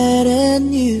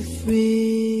setting you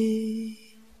free.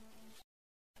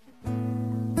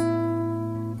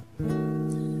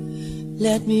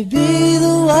 Let me be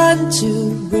the one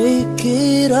to break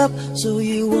it up, so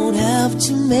you won't have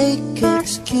to make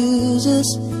excuses.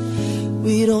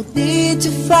 We don't need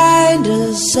to find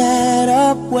a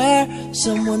setup where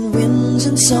someone wins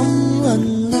and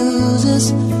someone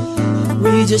loses.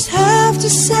 We just have to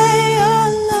say our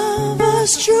love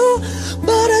was true,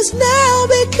 but has now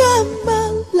become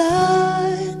a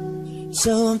lie.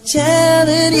 So I'm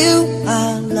telling you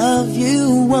I love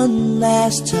you one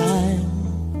last time,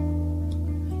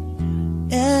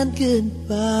 and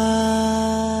goodbye.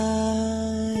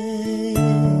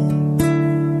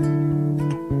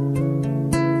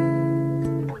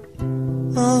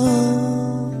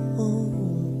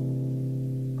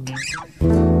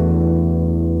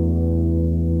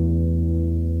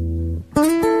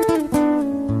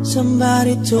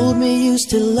 Somebody told me you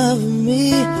still love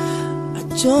me. I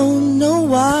don't know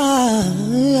why.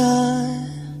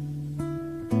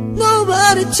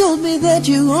 Nobody told me that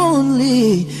you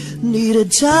only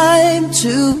needed time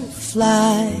to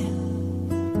fly.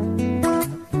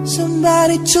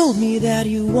 Somebody told me that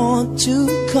you want to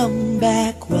come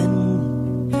back when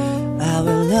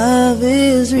our love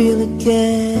is real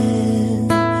again.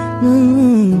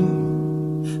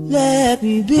 Let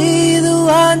me be the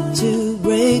one to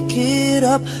break it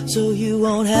up, so you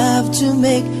won't have to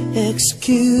make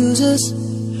excuses.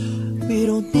 We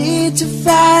don't need to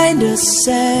find a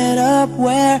setup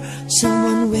where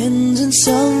someone wins and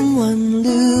someone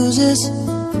loses.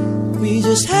 We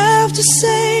just have to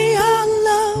say our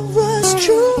love was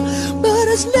true, but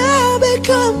has now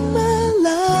become a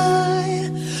lie.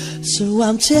 So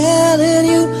I'm telling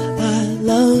you I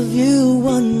love you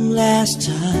one last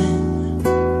time,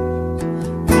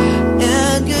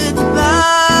 and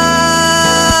goodbye.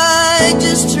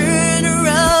 Just turn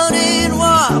around and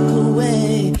walk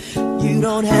away. You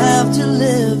don't have to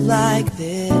live like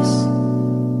this.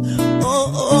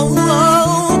 Oh, oh,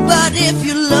 oh. But if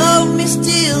you love me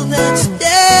still, then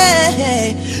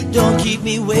stay. Don't keep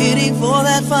me waiting for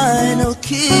that final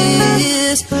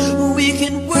kiss. We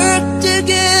can work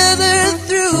together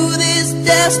through this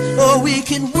test, or we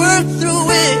can work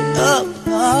through it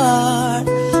apart.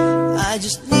 I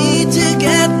just need to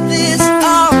get this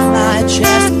off my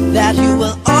chest, that you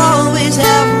will always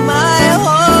have my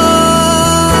heart.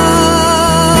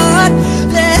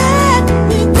 Let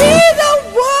me be the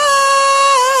one.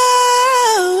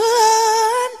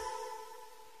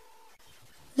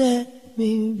 Let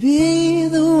me be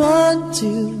the one to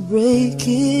break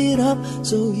it up,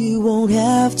 so you won't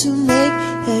have to make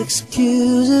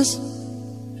excuses.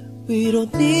 We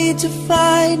don't need to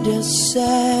find a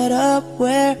setup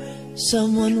where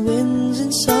someone wins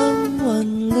and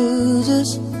someone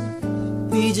loses.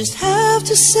 We just have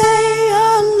to say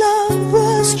our love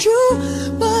was true,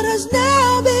 but has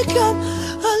now become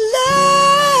a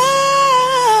lie.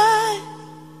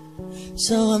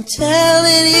 So I'm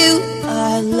telling you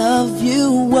I love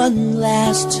you one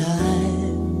last time,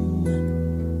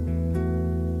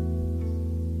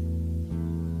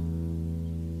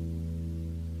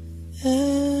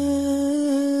 and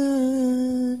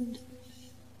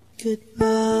goodbye.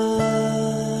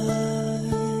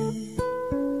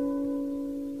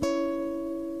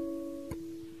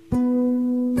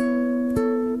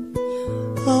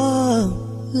 Oh,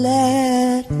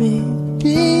 let me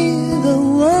be the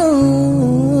one.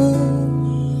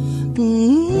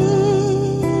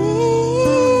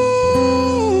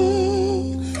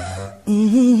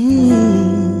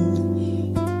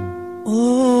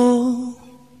 Oh,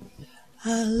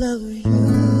 I love you.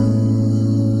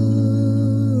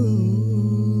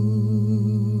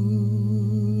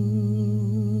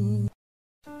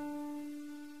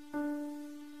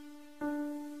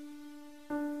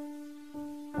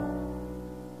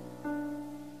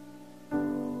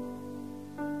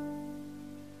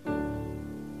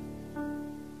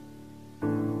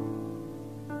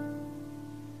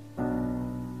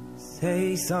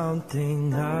 Say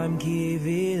something, I'm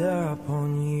giving up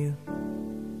on you.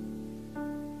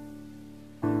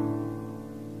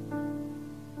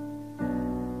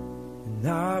 And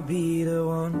I'll be the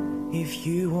one if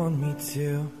you want me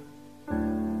to.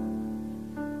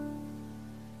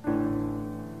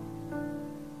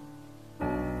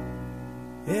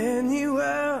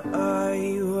 Anywhere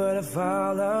I would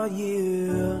follow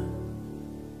you.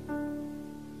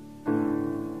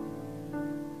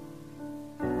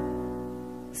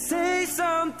 Say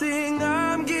something,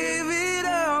 I'm giving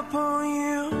up on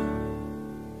you.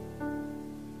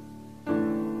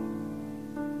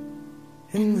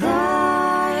 And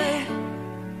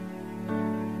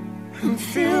I'm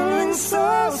feeling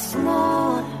so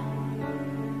small.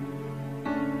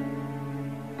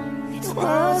 It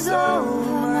was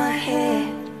over my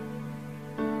head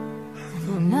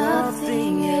for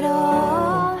nothing at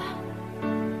all.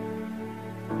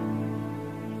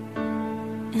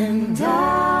 And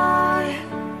I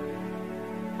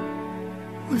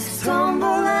would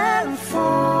stumble and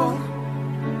fall.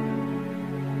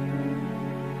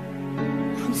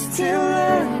 I'm still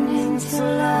learning to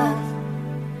love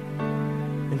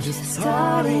and just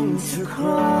starting to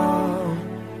crawl.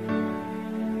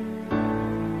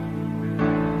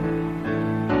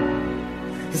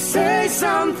 Say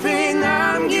something,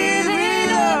 I'm giving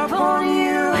up on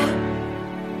you.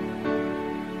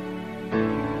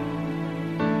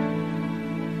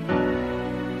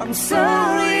 I'm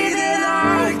sorry that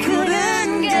I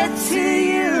couldn't get to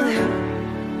you.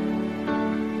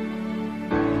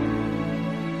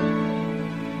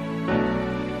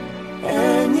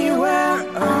 Anywhere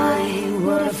I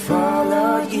would have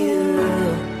followed you.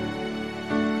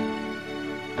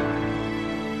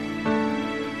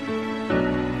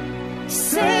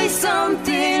 Say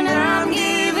something, I'm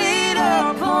giving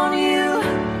up on you.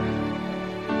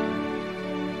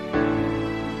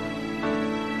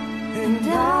 And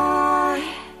I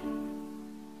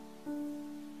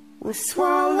will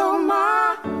swallow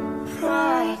my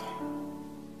pride.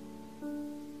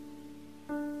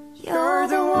 You're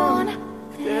the one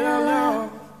that I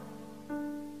love,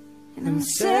 and I'm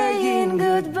saying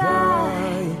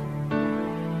goodbye.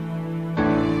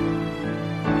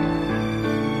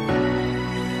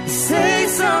 Say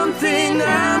something,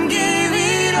 I'm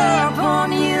giving up on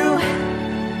you.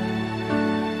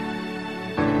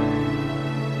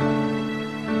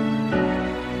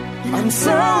 I'm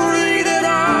sorry that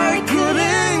I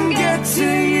couldn't get to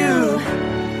you.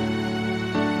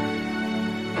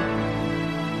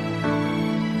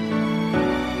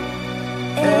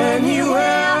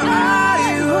 Anywhere I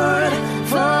would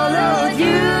follow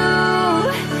you.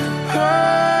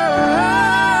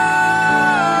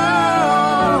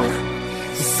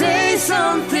 Say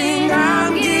something,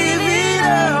 I'm giving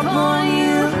up on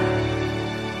you.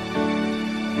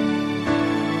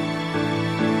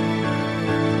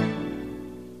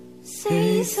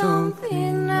 Say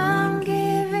something, I'm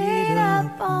giving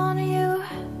up on you.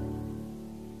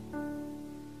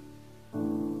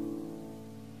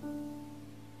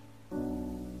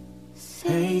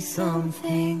 Say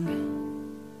something.